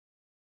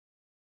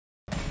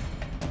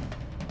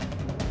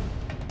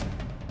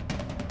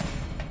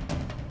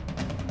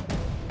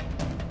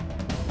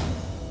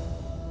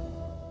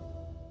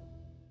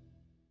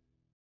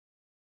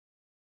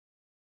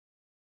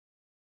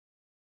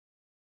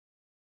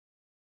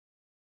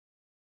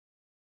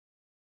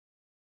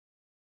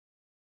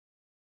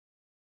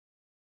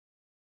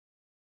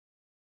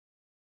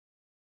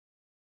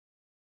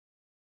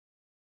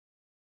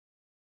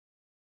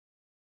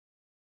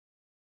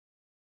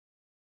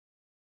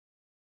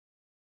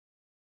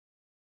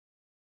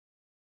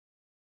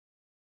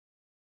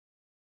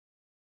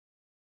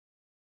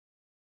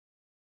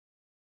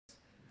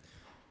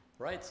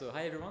Right, so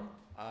hi everyone.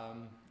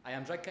 I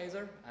am Jacques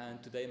Kaiser,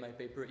 and today my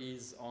paper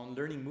is on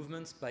learning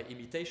movements by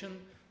imitation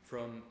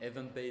from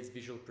event-based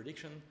visual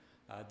prediction.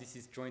 This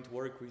is joint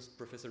work with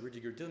Professor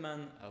Rüdiger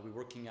Dillmann. We're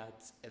working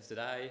at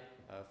FZI,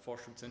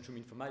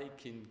 Forschungszentrum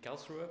Informatik in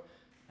Karlsruhe,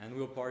 and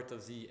we are part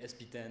of the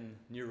SP10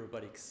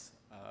 Neurorobotics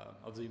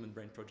of the Human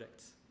Brain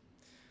Project.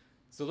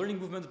 So learning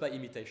movements by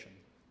imitation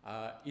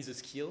is a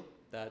skill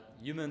that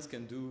humans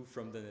can do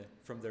from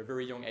their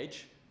very young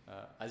age.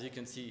 As you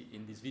can see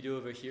in this video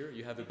over here,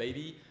 you have a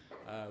baby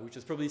which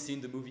has probably seen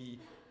the movie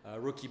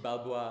Rocky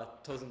Balboa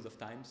thousands of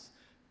times.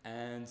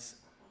 And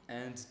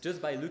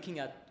just by looking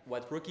at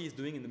what Rocky is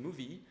doing in the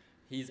movie,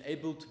 he is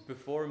able to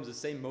perform the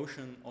same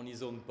motion on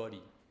his own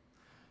body.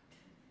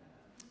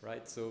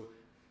 Right? So,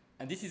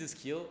 and this is a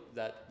skill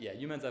that,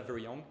 humans are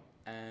very young,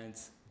 and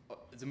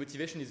the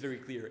motivation is very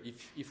clear.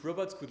 If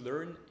robots could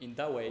learn in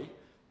that way,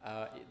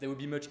 they would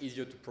be much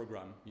easier to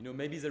program. You know,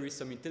 maybe there is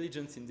some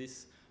intelligence in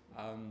this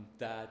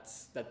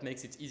that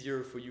makes it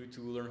easier for you to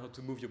learn how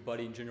to move your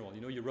body in general. You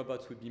know, your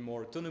robots would be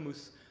more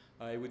autonomous,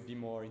 it would be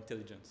more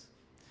intelligent.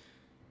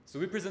 So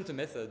we present a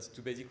method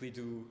to basically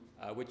do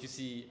what you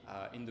see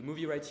in the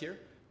movie right here.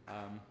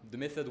 The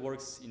method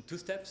works in two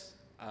steps.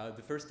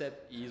 The first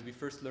step is we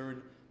first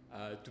learn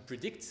to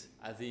predict,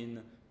 as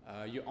in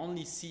you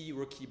only see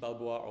Rocky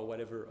Balboa or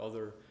whatever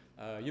other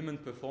human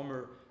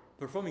performer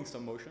performing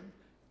some motion,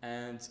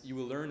 and you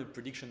will learn a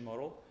prediction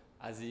model.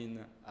 As in,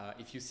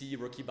 if you see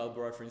Rocky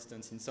Balboa, for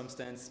instance, in some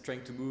stance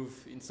trying to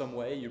move in some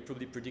way, you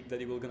probably predict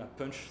that he will gonna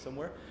punch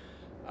somewhere.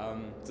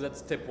 So that's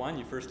step one.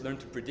 You first learn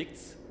to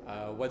predict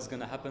what's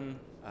gonna happen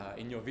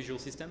in your visual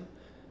system.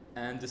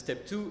 And the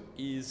step two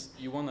is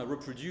you wanna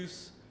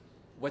reproduce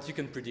what you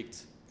can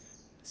predict.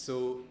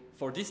 So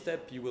for this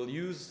step, you will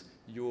use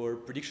your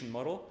prediction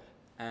model,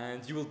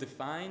 and you will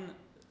define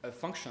a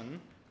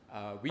function.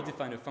 We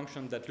define a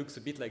function that looks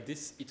a bit like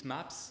this. It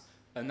maps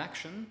an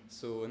action,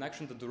 so an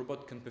action that the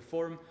robot can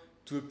perform,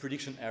 to a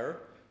prediction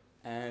error.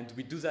 And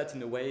we do that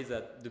in a way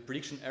that the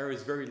prediction error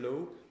is very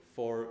low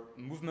for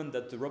movement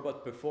that the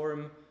robot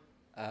perform,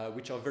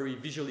 which are very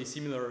visually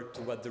similar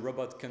to what the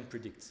robot can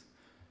predict.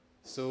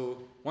 So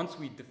once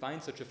we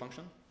define such a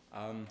function,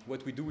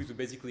 what we do is we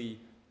basically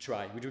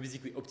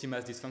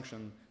optimize this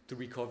function to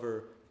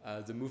recover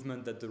the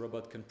movement that the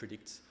robot can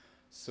predict.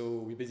 So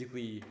we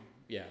basically,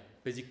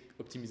 basic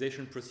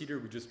optimization procedure,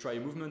 we just try a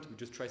movement, we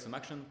just try some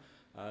action.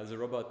 The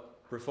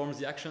robot performs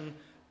the action,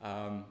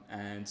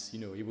 and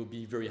it will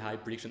be very high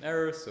prediction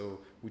error.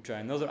 So we try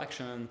another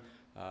action,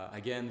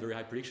 again very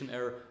high prediction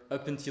error,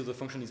 up until the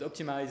function is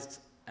optimized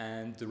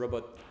and the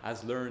robot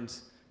has learned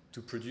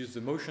to produce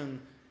the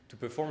motion, to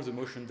perform the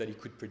motion that it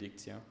could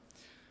predict. Yeah.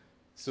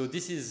 So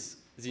this is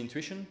the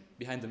intuition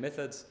behind the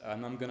methods,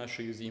 and I'm gonna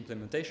show you the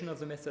implementation of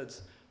the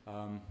methods.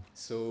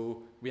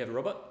 So we have a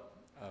robot,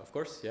 of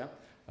course,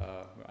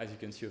 as you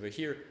can see over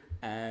here.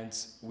 And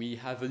we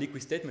have a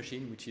liquid state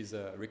machine, which is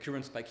a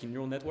recurrent spiking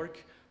neural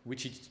network,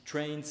 which is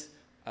trained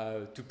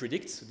to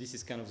predict. So this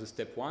is kind of the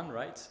step one,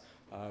 right?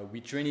 We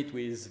train it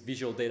with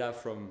visual data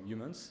from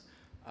humans.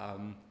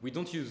 We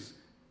don't use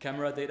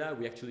camera data.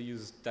 We actually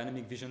use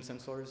dynamic vision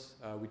sensors,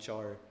 which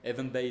are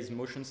event-based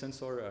motion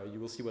sensor. You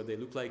will see what they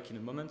look like in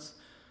a moment.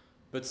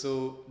 But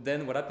so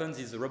then what happens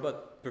is the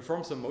robot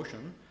performs some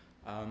motion.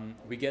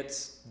 We get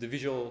the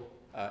visual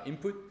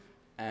input,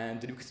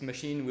 and the liquid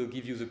machine will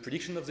give you the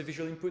prediction of the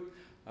visual input.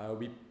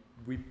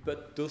 We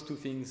put those two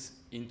things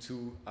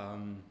into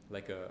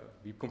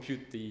we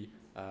compute the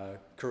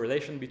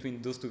correlation between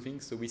those two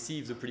things. So we see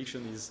if the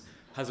prediction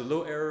has a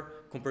low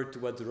error compared to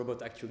what the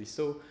robot actually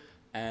saw,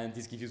 and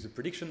this gives you the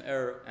prediction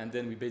error. And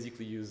then we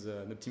basically use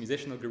an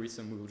optimization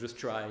algorithm. We will just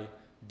try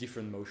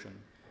different motion.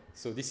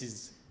 So this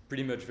is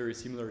pretty much very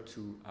similar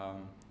to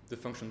the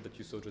function that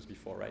you saw just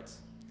before, right?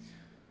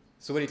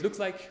 So what it looks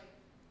like.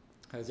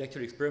 The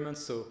actual experiment.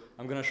 So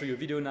I'm going to show you a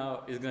video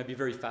now. It's going to be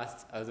very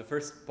fast. The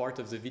first part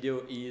of the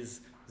video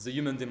is the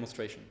human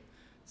demonstration.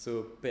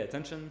 So pay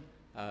attention.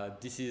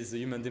 This is the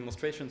human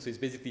demonstration. So it's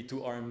basically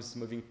two arms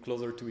moving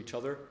closer to each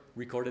other,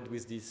 recorded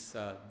with this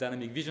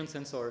dynamic vision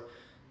sensor.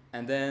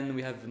 And then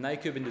we have an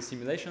iCube in the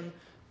simulation,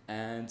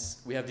 and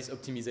we have this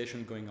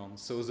optimization going on.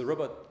 So the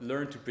robot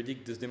learned to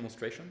predict this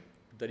demonstration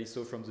that he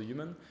saw from the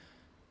human.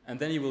 And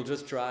then he will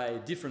just try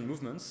different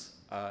movements.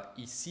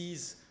 He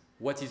sees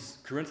what is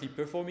currently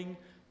performing,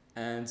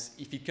 and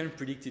if he can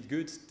predict it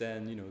good,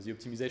 then the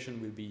optimization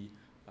will be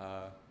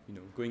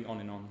going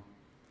on and on.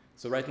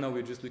 So right now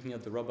we're just looking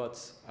at the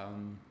robot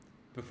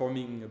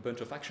performing a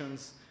bunch of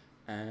actions,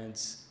 and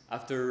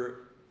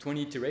after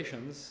 20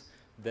 iterations,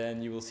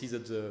 then you will see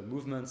that the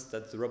movements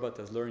that the robot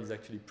has learned is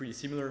actually pretty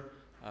similar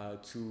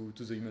to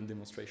the human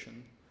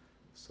demonstration.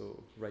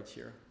 So right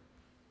here.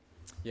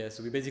 Yeah,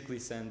 so we basically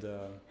send,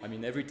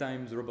 every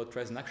time the robot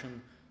tries an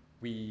action,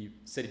 we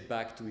set it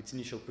back to its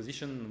initial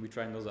position, and we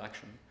try another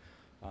action.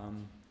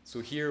 So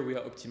here we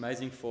are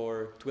optimizing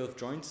for 12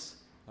 joints.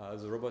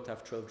 The robot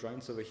have 12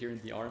 joints over here in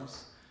the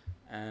arms.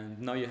 And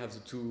now you have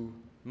the two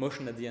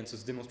motion at the end, so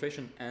it's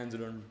demonstration and the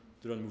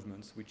learn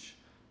movements, which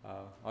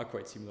are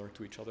quite similar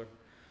to each other.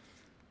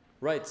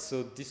 Right,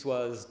 so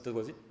that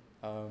was it.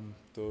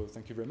 So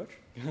thank you very much.